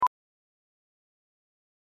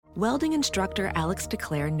Welding instructor Alex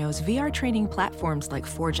DeClaire knows VR training platforms like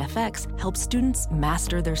Forge FX help students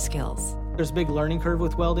master their skills. There's a big learning curve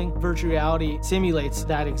with welding. Virtual reality simulates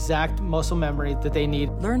that exact muscle memory that they need.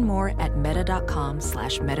 Learn more at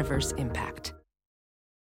meta.com/metaverseimpact.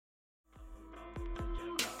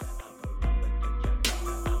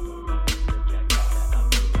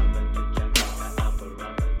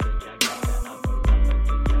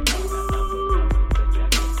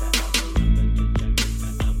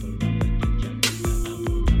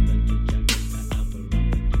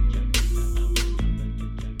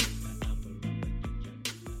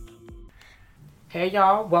 Hey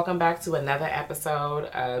y'all, welcome back to another episode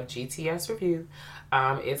of GTS Review.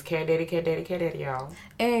 It's Cat Daddy, y'all.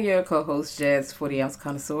 And your co-host, Jazz 40 Ounce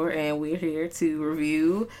Connoisseur, and we're here to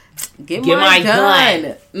review Get My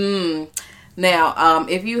Gun. Now,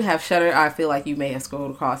 if you have Shudder, I feel like you may have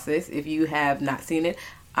scrolled across this. If you have not seen it,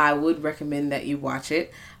 I would recommend that you watch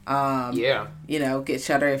it. You know, get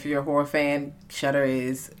Shudder if you're a horror fan. Shudder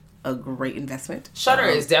is a great investment. Shudder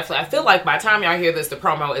is definitely, I feel like by the time y'all hear this, the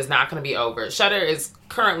promo is not going to be over. Shudder is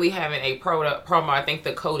currently having a promo. I think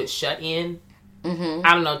the code is shut in. Mm-hmm.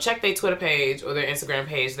 I don't know. Check their Twitter page or their Instagram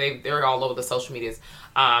page. They're all over the social medias.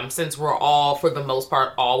 Since we're all, for the most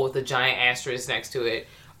part, all with a giant asterisk next to it,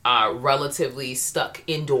 relatively stuck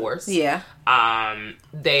indoors. Yeah.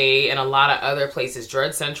 They, and a lot of other places,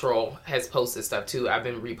 Dread Central has posted stuff too. I've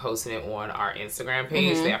been reposting it on our Instagram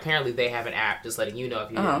page. Mm-hmm. They have an app, just letting you know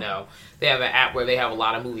if you didn't know. They have an app where they have a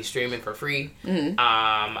lot of movies streaming for free. Mm-hmm.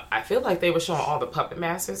 I feel like they were showing all the Puppet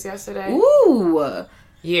Masters yesterday. Ooh.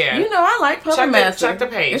 Yeah. You know, I like Puppet Masters. Check the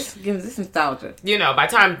page. It gives this nostalgia. You know, by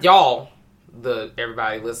the time y'all,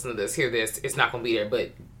 everybody listening to this, hear this, it's not going to be there,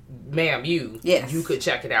 but ma'am, you could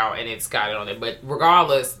check it out and it's got it on it. But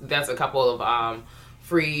regardless, that's a couple of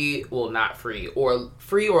free or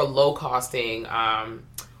low costing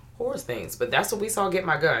horror things. But that's what we saw Get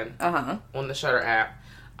My Gun on the Shudder app.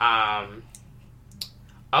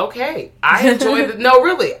 Okay, I enjoyed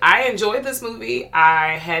I enjoyed this movie.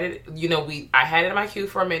 I had it, I had it in my queue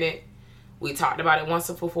for a minute. We talked about it once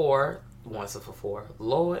before,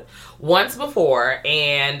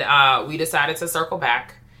 and we decided to circle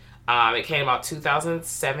back. It came out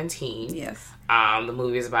 2017. Yes. The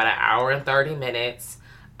movie is about an hour and 30 minutes.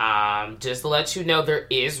 Just to let you know, there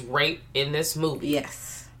is rape in this movie.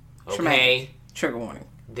 Yes. Okay. Traumatic. Trigger warning.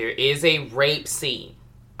 There is a rape scene.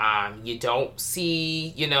 You don't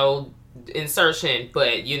see, insertion,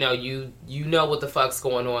 but you know what the fuck's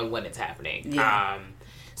going on when it's happening. Yeah.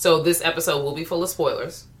 So this episode will be full of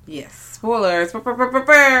spoilers. Yes. Spoilers.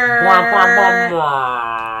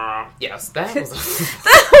 Yes, that was.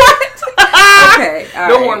 Okay.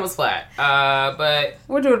 The horn was flat. But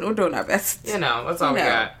we're doing our best. That's all we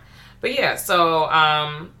got. But yeah, so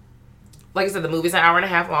like I said, the movie's an hour and a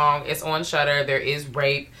half long. It's on Shudder. There is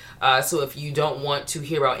rape. So if you don't want to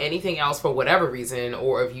hear about anything else for whatever reason,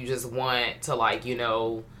 or if you just want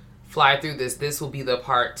to fly through this will be the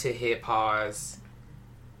part to hit pause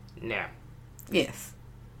now. Yes.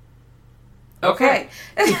 Okay.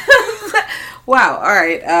 Wow. All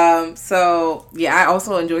right. So yeah, I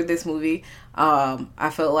also enjoyed this movie. I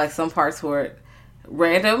felt like some parts were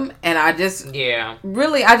random, and I just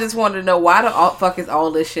wanted to know why the fuck is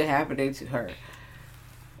all this shit happening to her?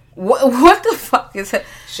 What the fuck is it?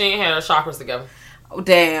 She ain't had her chakras together. Oh,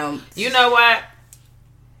 damn. You know what?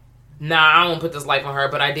 Nah, I won't put this life on her,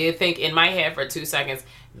 but I did think in my head for 2 seconds,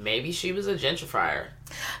 maybe she was a gentrifier.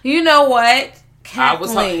 You know what? Kathleen. I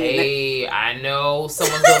was like, hey, I know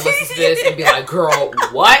someone's going to listen to this and be like, girl,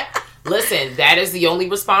 what? Listen, that is the only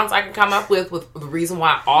response I can come up with the reason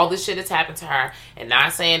why all this shit has happened to her, and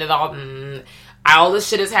not saying it all this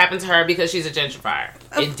shit has happened to her because she's a gentrifier.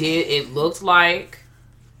 It looked like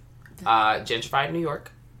gentrified New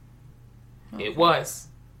York. Okay. It was.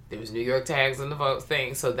 There was New York tags in the vote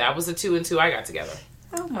thing, so that was the 2 and 2 I got together.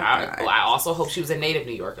 Oh my God. I also hope she was a native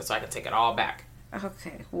New Yorker, so I could take it all back.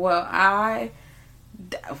 Okay. Well,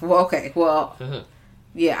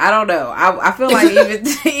 yeah, I don't know. I feel like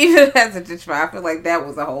even as a gentrifier, I feel like that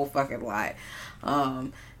was a whole fucking lie.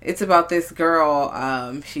 It's about this girl.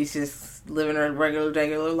 She's just living her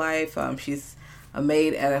regular life. She's a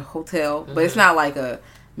maid at a hotel, but it's not like a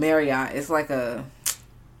Marriott. It's like a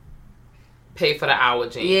pay for the hour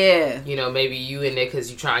job. Yeah. Maybe you in there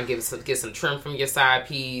because you try and get some trim from your side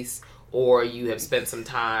piece, or you have spent some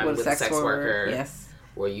time with a sex worker. Yes.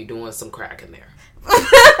 Or you doing some crack in there.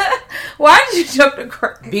 Why did you jump to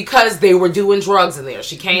crack? Because they were doing drugs in there.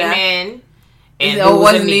 She came in and it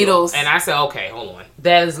wasn't needles. And I said, okay, hold on.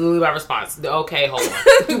 That is literally my response. Okay, hold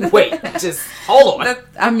on. Wait, just hold on.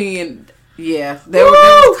 Yeah, there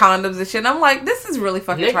were condoms and shit. And I'm like, this is really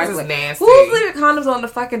fucking Niggas trifling. is nasty. Who's leaving condoms on the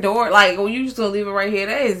fucking door? Like, well, you just gonna leave it right here?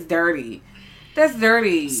 That is dirty. That's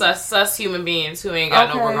dirty. Sus human beings who ain't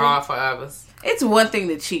got no regard for others. It's one thing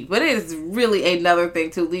to cheat, but it is really another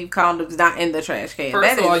thing to leave condoms not in the trash can.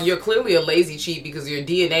 First of all, you're clearly a lazy cheat because your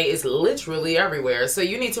DNA is literally everywhere. So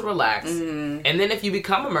you need to relax. Mm-hmm. And then if you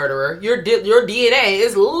become a murderer, your DNA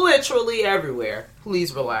is literally everywhere.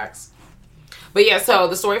 Please relax. But yeah, so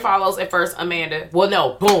the story follows at first Amanda. Well,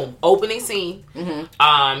 no, boom. Opening scene.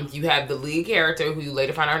 Mm-hmm. You have the lead character who you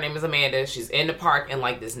later find out her name is Amanda. She's in the park in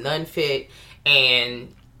like this nun fit,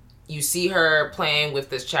 and you see her playing with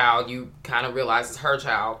this child. You kind of realize it's her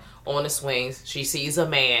child on the swings. She sees a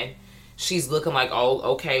man. She's looking like,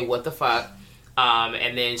 oh, okay, what the fuck?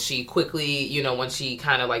 And then she quickly, you know, when she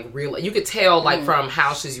kind of like realize, you could tell like from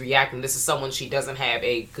how she's reacting, this is someone she doesn't have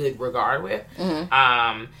a good regard with.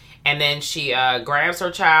 Mm-hmm. And then she grabs her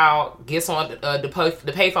child, gets on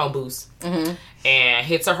the payphone booth, and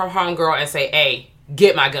hits her homegirl and say, hey,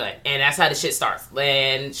 get my gun. And that's how the shit starts.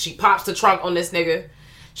 And she pops the trunk on this nigga.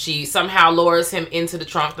 She somehow lures him into the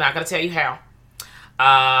trunk. Not going to tell you how.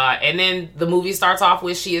 And then the movie starts off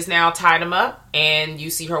with she has now tied him up. And you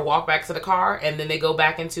see her walk back to the car. And then they go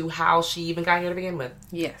back into how she even got here to begin with.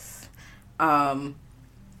 Yes.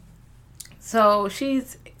 So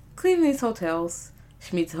she's cleaning these hotels.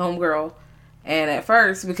 She meets a homegirl. And at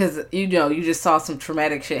first, because, you know, you just saw some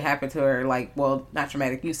traumatic shit happen to her. Like, well, not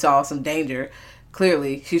traumatic. You saw some danger.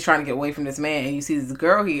 Clearly, she's trying to get away from this man, and you see this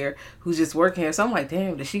girl here who's just working here. So I'm like,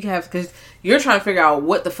 damn, does she have... Because you're trying to figure out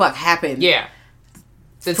what the fuck happened. Yeah.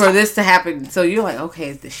 For this to happen. So you're like,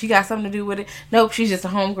 okay, does she got something to do with it? Nope, she's just a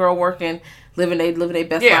homegirl working, living their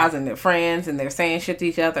best lives, and they're friends, and they're saying shit to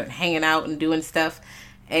each other, and hanging out, and doing stuff.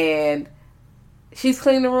 And she's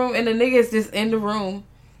cleaning the room, and the nigga is just in the room,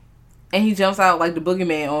 and he jumps out like the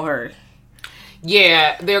boogeyman on her.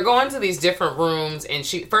 Yeah, they're going to these different rooms, and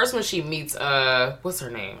when she meets, what's her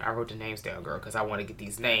name? I wrote the names down, girl, because I want to get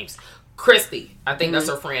these names. Christy. I think that's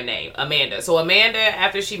her friend name. Amanda. So Amanda,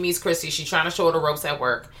 after she meets Christy, she's trying to show her the ropes at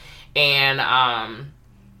work, and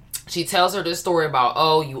she tells her this story about,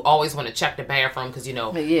 oh, you always want to check the bathroom because, you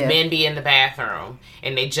know, men be in the bathroom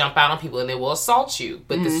and they jump out on people and they will assault you.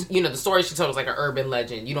 But this, you know, the story she told was like an urban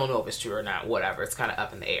legend. You don't know if it's true or not, whatever. It's kind of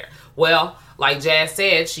up in the air. Well, like Jazz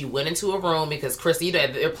said, she went into a room because Christy, you know,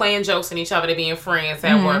 they're playing jokes on each other, they're being friends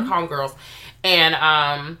at work, homegirls.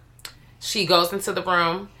 And she goes into the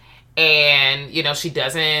room and, you know, she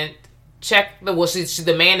doesn't check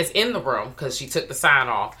the man is in the room because she took the sign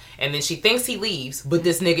off, and then she thinks he leaves, but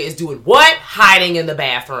this nigga is doing what? Hiding in the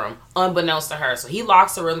bathroom, unbeknownst to her. So he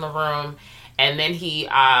locks her in the room, and then he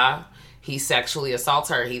sexually assaults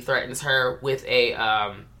her. He threatens her with a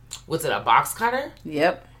a box cutter?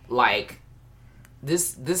 Yep. Like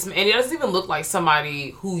this and it doesn't even look like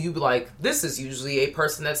somebody who you'd be like, this is usually a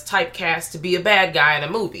person that's typecast to be a bad guy in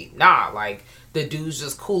a movie. Nah, like the dude's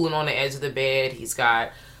just cooling on the edge of the bed. He's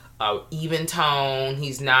got even tone.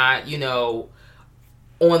 He's not, you know,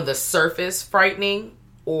 on the surface frightening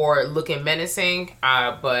or looking menacing.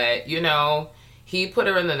 But you know, he put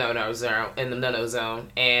her in the no-no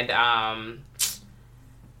zone, and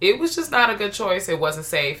it was just not a good choice. It wasn't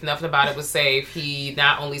safe. Nothing about it was safe. He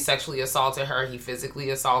not only sexually assaulted her, he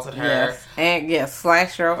physically assaulted her. Yes. And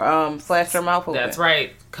slashed her mouth open. That's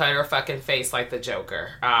right. Cut her fucking face like the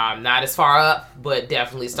Joker. Not as far up, but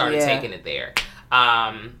definitely started taking it there.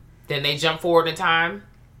 Then they jump forward in time.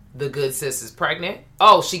 The good sis is pregnant.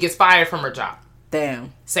 Oh, she gets fired from her job.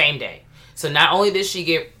 Damn. Same day. So not only did she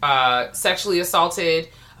get sexually assaulted,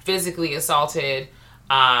 physically assaulted,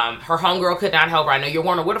 her homegirl could not help her. I know you're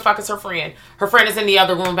wondering, where the fuck is her friend? Her friend is in the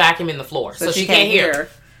other room vacuuming the floor. So she can't hear her.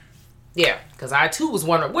 Yeah, because I too was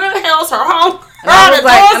wondering, where the hell's her home?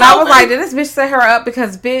 I was like, did this bitch set her up?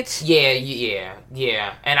 Because bitch.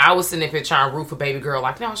 Yeah. And I was sitting there trying to root for baby girl.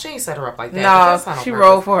 Like, no, she ain't set her up like that. No, she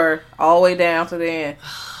rolled for her all the way down to the end.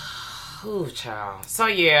 Ooh, child. So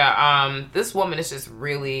yeah, this woman is just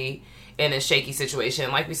really in a shaky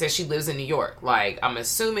situation. Like we said, she lives in New York. Like, I'm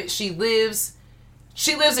assuming she lives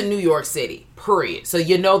in New York City, period. So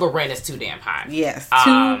you know the rent is too damn high. Yes,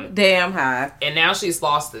 too damn high. And now she's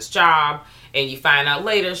lost this job, and you find out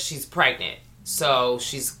later she's pregnant. So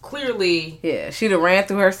she's clearly... Yeah, she done ran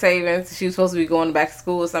through her savings. She was supposed to be going back to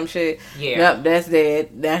school or some shit. Yeah. Nope, that's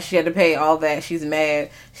dead. Now she had to pay all that. She's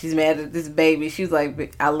mad. She's mad at this baby. She's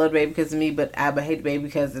like, I love the baby because of me, but I hate the baby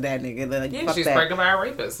because of that nigga. Like, yeah, she's pregnant by a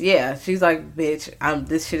rapist. Yeah, she's like, bitch,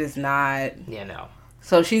 this shit is not... Yeah, no.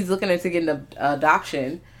 So she's looking into getting an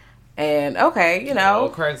adoption. And, okay, you know. Oh,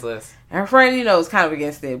 Craigslist. Her friend, you know, is kind of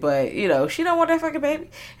against it. But, you know, she don't want that fucking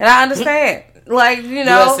baby. And I understand. Like, you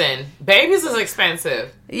know. Listen, babies is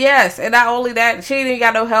expensive. Yes, and not only that, she ain't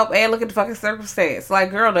got no help, and look at the fucking circumstance. Like,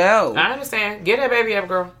 girl, no. I understand. Get that baby up,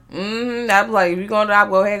 girl. I'm like, if you going to die,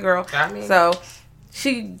 go ahead, girl. I mean. So,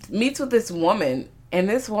 she meets with this woman, and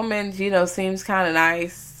this woman, you know, seems kind of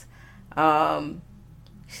nice.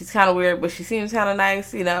 She's kind of weird, but she seems kind of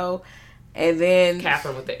nice, you know. And then...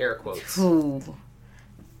 Catherine with the air quotes. Ooh,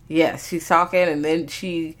 yes, she's talking, and then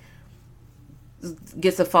she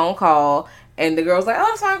gets a phone call, and the girl's like,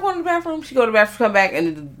 oh, sorry, I'm going to the bathroom. She go to the bathroom, come back,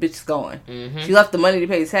 and the bitch is gone. Mm-hmm. She left the money to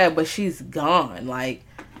pay his tab, but she's gone. Like,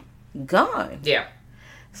 gone. Yeah.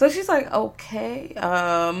 So she's like, okay,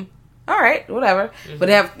 all right, whatever. Mm-hmm. But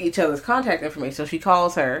they have each other's contact information, so she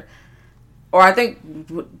calls her. Or I think,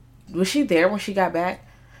 was she there when she got back?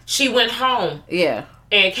 She went home. Yeah.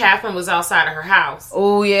 And Catherine was outside of her house.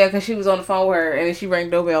 Oh, yeah, because she was on the phone with her, and then she rang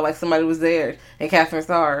the doorbell like somebody was there, and Catherine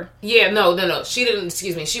saw her. Yeah, no. She didn't,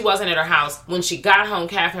 excuse me, she wasn't at her house. When she got home,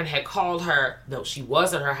 Catherine had called her. No, she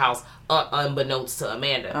was at her house, unbeknownst to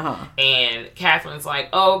Amanda. Uh-huh. And Catherine's like,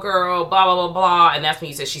 oh, girl, blah, blah, blah, blah. And that's when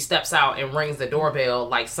you said she steps out and rings the doorbell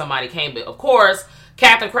like somebody came. But, of course,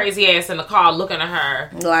 Catherine crazy ass in the car looking at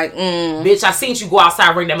her. Like, bitch, I seen you go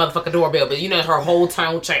outside, ring that motherfucking doorbell. But, you know, her whole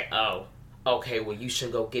tone changed. Oh. Okay, well, you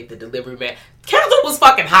should go get the delivery man. Catherine was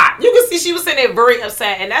fucking hot. You can see she was sitting there very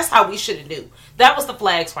upset, and that's how we should have knew. That was the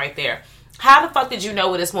flags right there. How the fuck did you know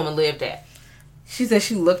where this woman lived at? She said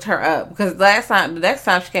she looked her up, because the next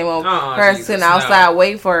time she came home, her sitting outside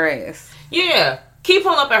waiting for her ass. Yeah. Keep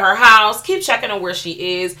pulling up at her house. Keep checking on where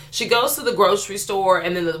she is. She goes to the grocery store,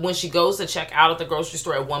 and then when she goes to check out at the grocery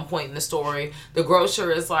store at one point in the story, the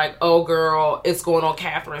grocer is like, oh, girl, it's going on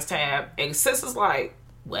Catherine's tab. And sis is like,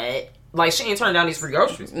 what? Like, she ain't turned down these free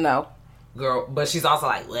groceries. No. Girl, but she's also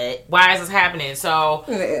like, what? Why is this happening? So,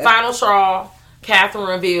 final straw, Catherine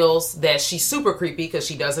reveals that she's super creepy because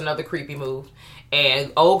she does another creepy move.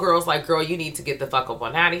 And old girl's like, girl, you need to get the fuck up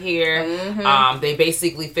on out of here. Mm-hmm. They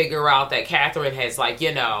basically figure out that Catherine has, like,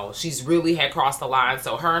 you know, she's really had crossed the line.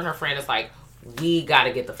 So her and her friend is like, we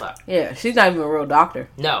gotta get the fuck. Yeah, she's not even a real doctor.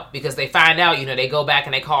 No, because they find out, you know, they go back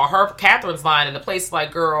and they call her Catherine's line, and the place is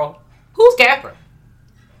like, girl, who's Catherine?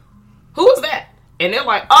 Who is that? And they're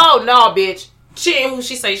like, oh, no, bitch. She ain't who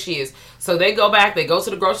she say she is. So they go back. They go to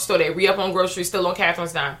the grocery store. They re-up on groceries, still on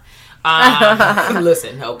Catherine's dime.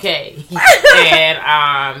 Listen, okay.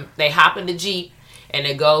 And they hop in the Jeep, and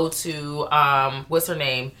they go to, what's her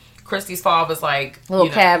name? Christy's father's like... Little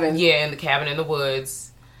cabin. Yeah, in the cabin in the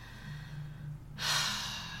woods.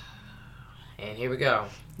 And here we go.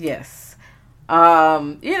 Yes.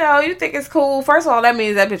 You know, you think it's cool. First of all, that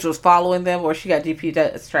means that bitch was following them, or she got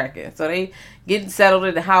GPS tracking. So they getting settled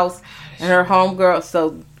in the house, and her homegirl.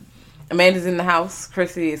 So Amanda's in the house.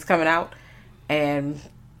 Chrissy is coming out, and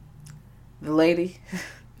the lady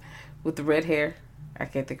with the red hair, I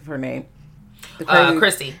can't think of her name.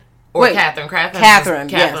 Christy or wait, Catherine.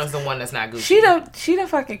 Catherine's yes. the one that's not good. She done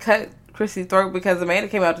fucking cut Chrissy's throat because Amanda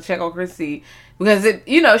came out to check on Chrissy because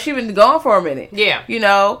she been gone for a minute. Yeah, you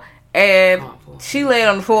know. And she laid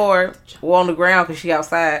on the floor, or on the ground because she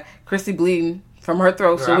outside. Chrissy bleeding from her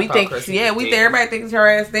throat. Girl, so we think, everybody thinks her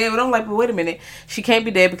ass dead. But I'm like, but wait a minute, she can't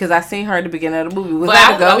be dead because I seen her at the beginning of the movie. Was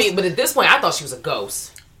that a ghost? But at this point, I thought she was a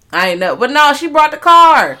ghost. I ain't know, but no, she brought the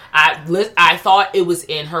car. I thought it was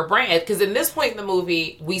in her brain because in this point in the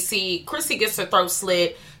movie, we see Chrissy gets her throat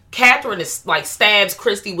slit. Catherine is like stabs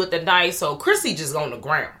Christy with the knife, so Chrissy just on the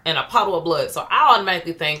ground in a puddle of blood. So I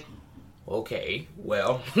automatically think, okay,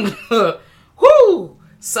 well, whoo.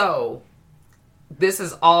 So this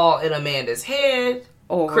is all in Amanda's head.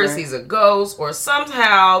 Or Chrissy's a ghost, or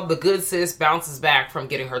somehow the good sis bounces back from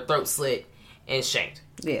getting her throat slit and shanked.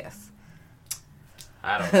 Yes.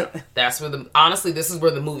 I don't know. That's where honestly, this is where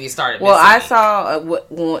the movie started. Well, I saw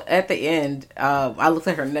at the end, I looked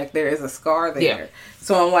at her neck. There is a scar there. Yeah.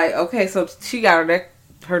 So I'm like, okay, so she got her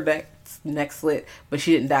neck slit, but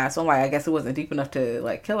she didn't die. So I'm like, I guess it wasn't deep enough to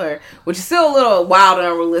like kill her, which is still a little wild and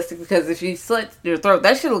unrealistic because if she slit your throat,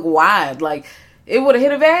 that should look wide. Like it would have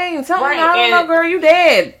hit a vein. Something. Right. I don't know, girl. You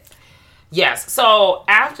dead. Yes. So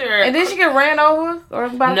after... And did she get ran over?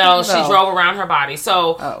 No, she drove around her body.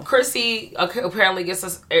 So Chrissy apparently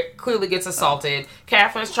clearly gets assaulted.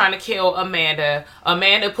 Catherine's trying to kill Amanda.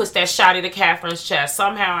 Amanda puts that shotty to Catherine's chest.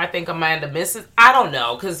 Somehow I think Amanda misses. I don't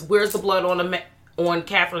know. Because where's the blood on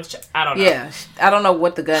Catherine's chest? I don't know. Yeah. I don't know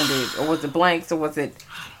what the gun did. Or was it blanks? Or was it...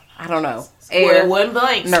 I don't know. Well, it wasn't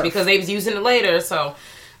blanks. Because they was using it later. So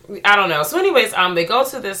I don't know. So anyways, they go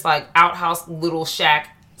to this like outhouse little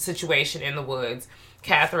shack situation in the woods.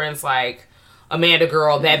 Catherine's like, Amanda,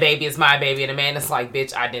 girl, that baby is my baby. And Amanda's like,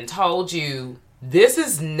 bitch, I done told you this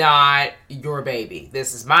is not your baby.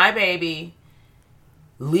 This is my baby.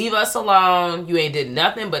 Leave us alone. You ain't did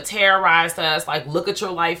nothing but terrorized us. Like, look at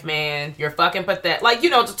your life, man. You're fucking pathetic. Like,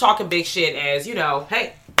 just talking big shit as,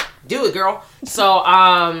 hey, do it, girl. So,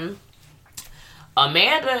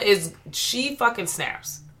 Amanda she fucking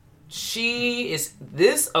snaps. She is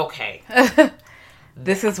okay.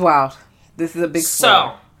 This is wild. This is a big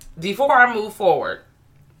spoiler. So, before I move forward,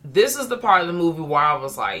 this is the part of the movie where I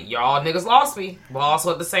was like, y'all niggas lost me. But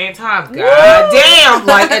also at the same time, god damn.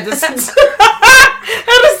 Like, at the same time,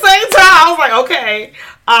 I was like, okay.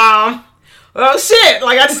 Oh shit.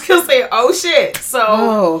 Like, I just kept saying, oh shit.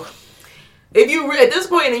 So, if you, at this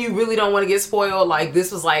point, and you really don't want to get spoiled, like,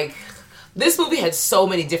 this movie had so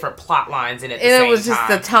many different plot lines in it at the same time. And it was just,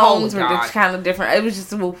 the tones were just kind of different. It was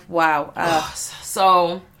just, wow.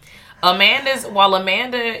 So, while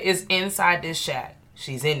Amanda is inside this shack,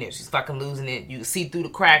 she's in there. She's fucking losing it. You see through the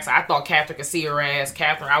cracks. I thought Catherine could see her ass.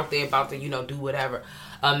 Catherine out there about to, do whatever.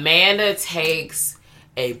 Amanda takes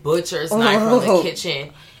a butcher's knife from the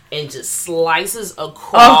kitchen and just slices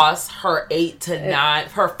across her 8 to 9,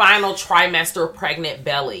 her final trimester pregnant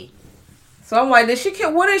belly. So I'm like,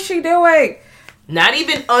 what is she doing? Not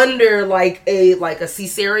even under like a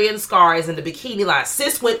cesarean scar is in the bikini line.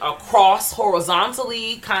 Sis went across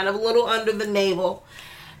horizontally, kind of a little under the navel,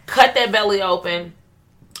 cut that belly open,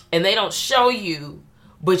 and they don't show you,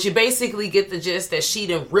 but you basically get the gist that she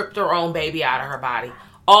done ripped her own baby out of her body.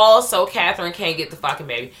 Also, Catherine can't get the fucking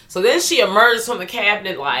baby. So then she emerges from the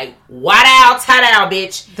cabinet like, tie-down,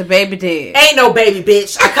 bitch. The baby dead. Ain't no baby,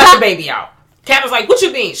 bitch. I cut the baby out. Catherine's like, what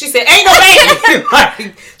you mean? She said, ain't no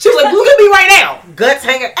baby. She was like, look at me right now. Guts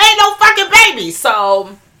hanging. Ain't no fucking baby.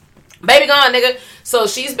 So, baby gone, nigga. So,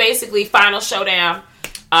 she's basically final showdown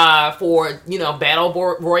for, battle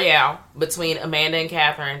royale between Amanda and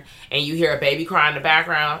Catherine. And you hear a baby cry in the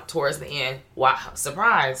background towards the end. Wow.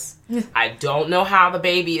 Surprise. I don't know how the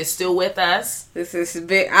baby is still with us. This is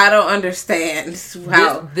big. I don't understand.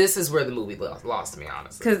 Wow. This is where the movie lost me,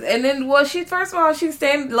 honestly. First of all, she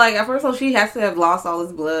has to have lost all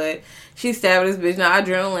this blood. She stabbed this bitch. Now,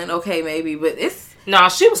 adrenaline, okay, maybe, but it's... No,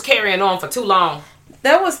 she was carrying on for too long.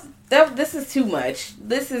 This is too much.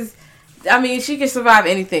 She could survive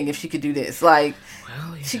anything if she could do this. Like,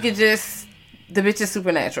 she could just... The bitch is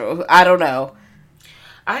supernatural. I don't know.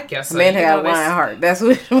 I guess so. Man had a lion heart. That's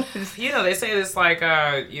what it was. They say it's like,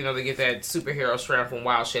 they get that superhero strength when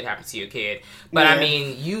wild shit happens to your kid. But,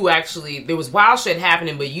 you actually... There was wild shit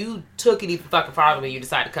happening, but you took it even fucking farther when you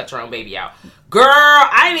decided to cut your own baby out. Girl,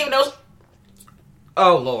 I didn't even know...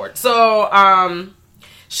 Oh, Lord. So,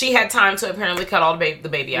 she had time to apparently cut all the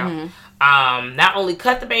baby out. Mm-hmm. Not only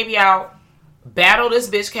cut the baby out, battle this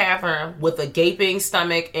bitch Catherine with a gaping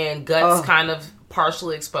stomach and guts kind of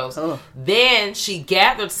partially exposed. Then she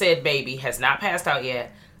gathered said baby, has not passed out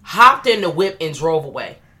yet, hopped in the whip and drove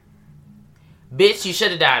away. Bitch, you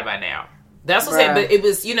should have died by now. That's what I'm saying. But it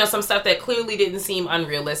was, some stuff that clearly didn't seem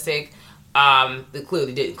unrealistic. That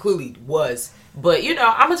clearly was. But,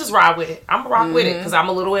 I'm going to just ride with it. I'm going to rock with it because I'm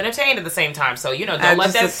a little entertained at the same time. So, don't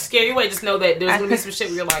let that scare you away. Just know that there's going to be some shit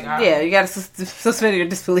where you're like, yeah, you got to suspend your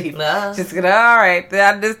disbelief. Just all right,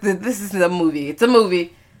 this is a movie. It's a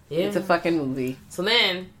movie. Yeah. It's a fucking movie. So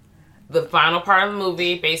then, the final part of the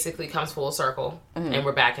movie basically comes full circle. Mm-hmm. And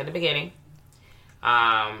we're back at the beginning.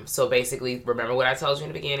 So basically, remember what I told you in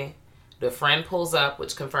the beginning? The friend pulls up,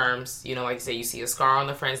 which confirms, like you say, you see a scar on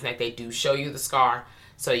the friend's neck. They do show you the scar.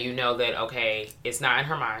 So you know that, okay, it's not in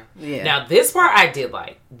her mind. Yeah. Now, this part I did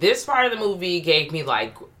like. This part of the movie gave me,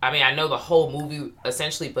 I know the whole movie,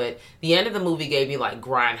 essentially, but the end of the movie gave me,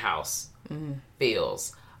 Grindhouse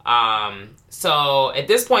feels. So, at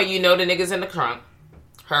this point, the nigga's in the trunk.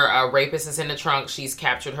 Her rapist is in the trunk. She's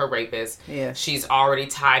captured her rapist. Yeah. She's already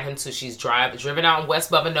tied him to, she's driven out in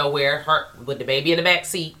West Bubba Nowhere, her with the baby in the back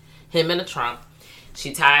seat, him in the trunk.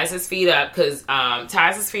 She ties his feet up,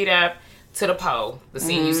 to the pole, the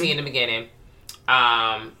scene you see in the beginning.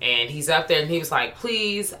 And he's up there and he was like,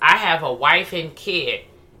 please, I have a wife and kid.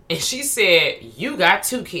 And she said, you got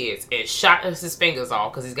 2 kids. And shot his fingers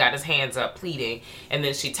off because he's got his hands up pleading. And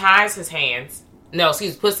then she ties his hands.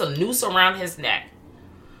 Puts a noose around his neck.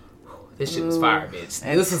 This shit was fire, bitch.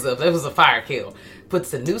 It was a fire kill.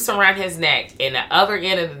 Puts the noose around his neck and the other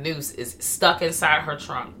end of the noose is stuck inside her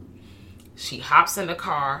trunk. She hops in the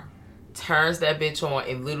car, turns that bitch on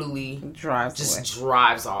and literally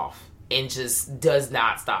drives off and just does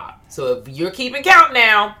not stop. So if you're keeping count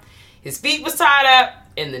now, his feet was tied up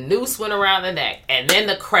and the noose went around the neck, and then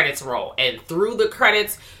the credits roll, and through the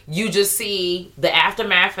credits you just see the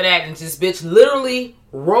aftermath of that, and this bitch literally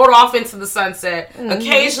rode off into the sunset,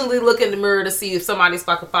 occasionally look in the mirror to see if somebody's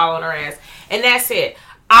fucking following her ass, and that's it.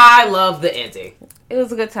 I love the ending. It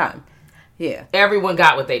was a good time. Yeah. Everyone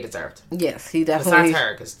got what they deserved. Yes, he definitely. Besides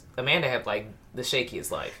her, because Amanda had, like, the shakiest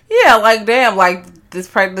life. Yeah, like, damn, like,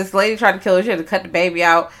 this lady tried to kill her. She had to cut the baby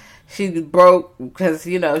out. She broke because,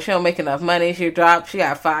 she don't make enough money. She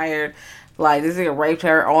got fired. Like, this nigga raped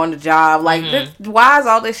her on the job. Like, why is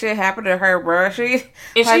all this shit happening to her, bro? And she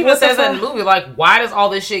even says in the movie, like, why does all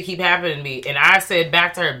this shit keep happening to me? And I said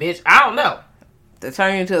back to her, bitch, I don't know. To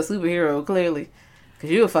turn you into a superhero, clearly. Because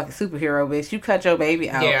you a fucking superhero, bitch. You cut your baby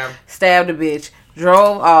out, stabbed a bitch,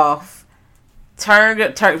 drove off, turned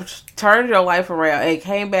your life around, and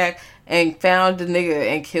came back and found the nigga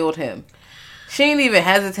and killed him. She didn't even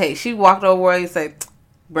hesitate. She walked over and said,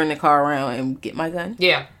 bring the car around and get my gun.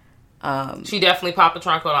 Yeah. She definitely popped the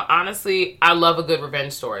trunk on. Honestly, I love a good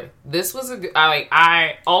revenge story. This was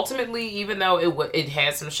I ultimately, even though it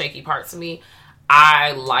had some shaky parts to me,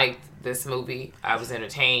 I liked this movie. I was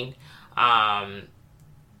entertained.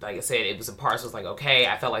 Like I said, it was in parts. Was like, okay,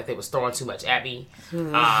 I felt like they was throwing too much at me.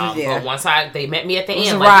 But once they met me at the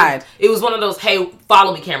end, like, it was one of those, hey,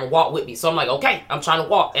 follow me, camera, walk with me. So I'm like, okay, I'm trying to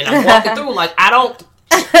walk, and I'm walking through like I don't.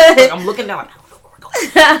 Like, I'm looking down like.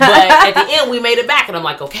 But at the end, we made it back, and I'm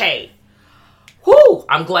like, okay, whoo!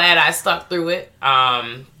 I'm glad I stuck through it,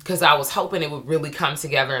 because I was hoping it would really come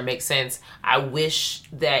together and make sense. I wish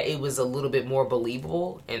that it was a little bit more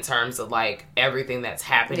believable in terms of like everything that's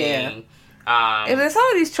happening. And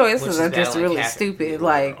some of these choices are just really stupid.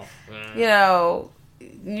 Like,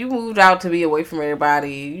 you moved out to be away from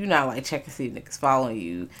everybody. You're not like checking to see if niggas following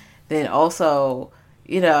you. Then also,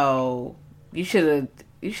 somebody should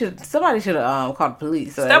have called the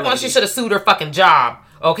police. Step one, she should have sued her fucking job.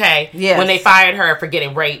 Okay. Yes. When they fired her for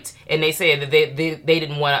getting raped, and they said that they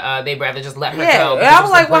didn't want to. They'd rather just let her go. And I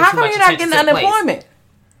was like, well, how come you're not getting unemployment?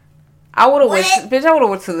 I would have went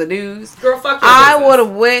to the news. Girl, fuck your I would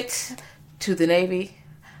have went to the Navy.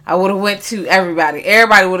 I would have went to everybody.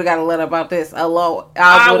 Everybody would have got a letter about this. I would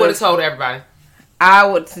have told everybody.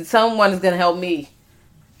 Someone is gonna help me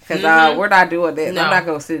because we're not doing this. No. I'm not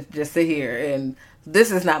gonna sit here and.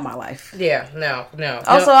 This is not my life. Yeah, no.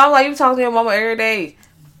 Also, I'm like, you talk to your mama every day.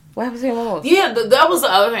 What happens to your mama? Yeah, that was the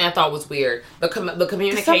other thing I thought was weird. The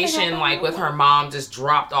communication, like, with her mom just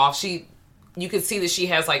dropped off. You could see that she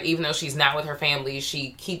has, like, even though she's not with her family,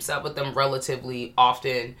 she keeps up with them relatively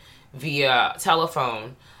often via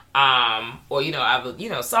telephone. Or,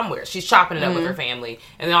 somewhere. She's chopping it up with her family.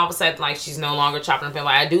 And then all of a sudden, like, she's no longer chopping her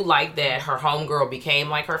family. I do like that her homegirl became,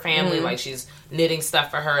 like, her family. Like, she's knitting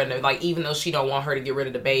stuff for her. And, like, even though she don't want her to get rid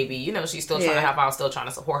of the baby, she's still trying to help out, still trying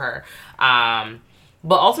to support her.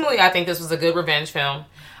 But ultimately, I think this was a good revenge film.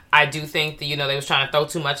 I do think that, they was trying to throw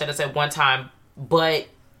too much at us at one time. But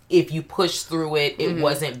if you push through it, it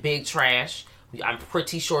wasn't big trash. I'm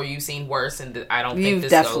pretty sure you've seen worse, and I don't think you've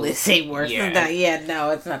definitely seen worse. Yeah.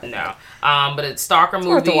 No, it's not. No, but it's Stalker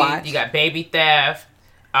movie. You got baby theft.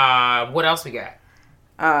 What else we got?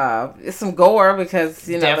 It's some gore because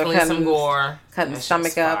definitely some gore, cutting the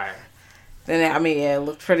stomach up. Then it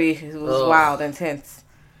looked pretty. It was wild, intense.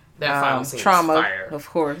 That final scene trauma, was fire. Of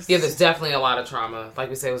course. Yeah, there's definitely a lot of trauma. Like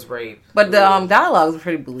we said, it was rape. But the dialogue was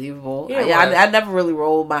pretty believable. I never really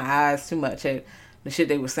rolled my eyes too much at the shit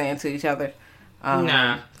they were saying to each other.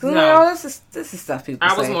 No. This is stuff people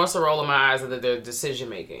say. I was more so rolling my eyes at their decision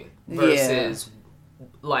making versus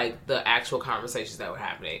like the actual conversations that were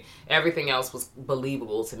happening. Everything else was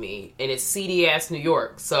believable to me, and it's seedy ass New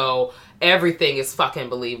York, so everything is fucking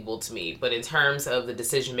believable to me. But in terms of the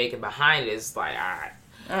decision making behind it, it's like, alright,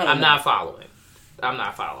 I'm not following.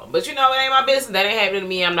 But it ain't my business. That ain't happening to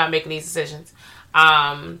me. I'm not making these decisions.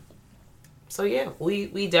 So yeah,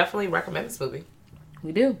 we definitely recommend this movie.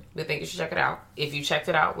 We do. We think you should check it out. If you checked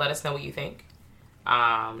it out, let us know what you think.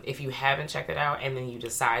 If you haven't checked it out and then you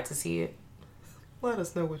decide to see it, let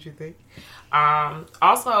us know what you think.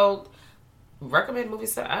 Also, recommend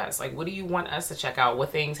movies to us. Like, what do you want us to check out?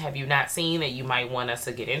 What things have you not seen that you might want us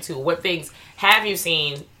to get into? What things have you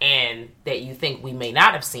seen and that you think we may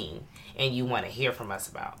not have seen and you want to hear from us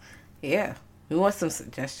about? Yeah. We want some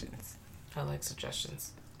suggestions. I like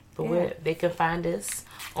suggestions. But where they can find us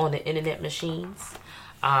on the internet machines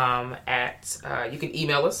you can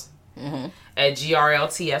email us at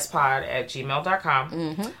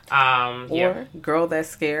grltspod@gmail.com. Or Girl That's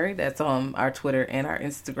Scary. That's on our Twitter and our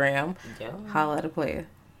Instagram. Yeah. Holla at a player.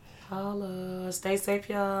 Holla. Stay safe,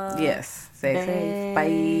 y'all. Yes. Stay safe.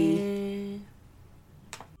 Bye.